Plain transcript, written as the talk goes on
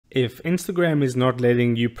If Instagram is not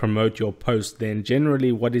letting you promote your post, then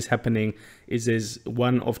generally what is happening is there's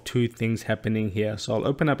one of two things happening here. So I'll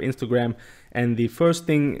open up Instagram, and the first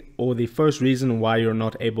thing, or the first reason why you're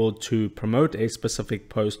not able to promote a specific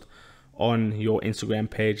post on your Instagram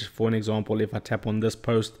page. For an example, if I tap on this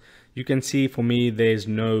post, you can see for me there's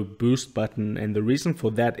no boost button, and the reason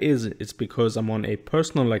for that is it's because I'm on a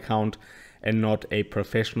personal account and not a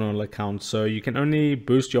professional account. So you can only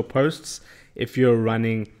boost your posts if you're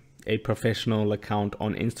running a professional account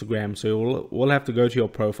on Instagram. So we'll have to go to your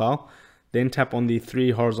profile, then tap on the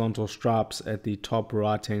three horizontal stripes at the top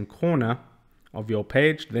right hand corner of your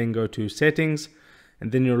page, then go to settings,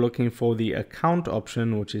 and then you're looking for the account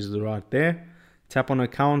option, which is right there. Tap on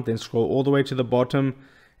account, then scroll all the way to the bottom,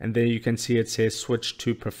 and there you can see it says switch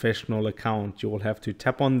to professional account. You will have to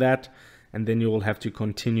tap on that, and then you will have to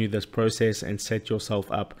continue this process and set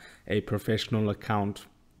yourself up a professional account.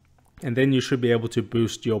 And then you should be able to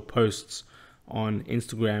boost your posts on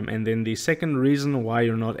Instagram. And then the second reason why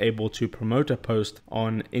you're not able to promote a post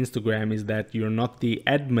on Instagram is that you're not the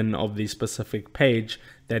admin of the specific page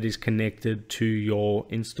that is connected to your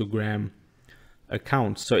Instagram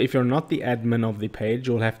account. So if you're not the admin of the page,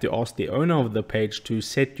 you'll have to ask the owner of the page to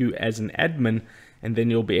set you as an admin, and then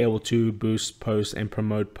you'll be able to boost posts and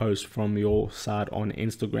promote posts from your side on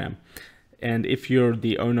Instagram. And if you're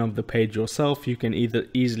the owner of the page yourself, you can either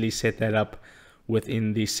easily set that up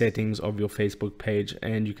within the settings of your Facebook page,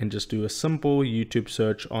 and you can just do a simple YouTube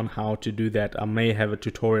search on how to do that. I may have a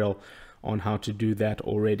tutorial on how to do that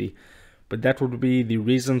already, but that would be the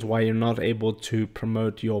reasons why you're not able to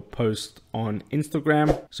promote your post on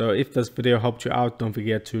Instagram. So if this video helped you out, don't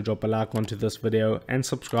forget to drop a like onto this video and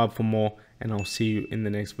subscribe for more, and I'll see you in the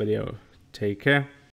next video. Take care.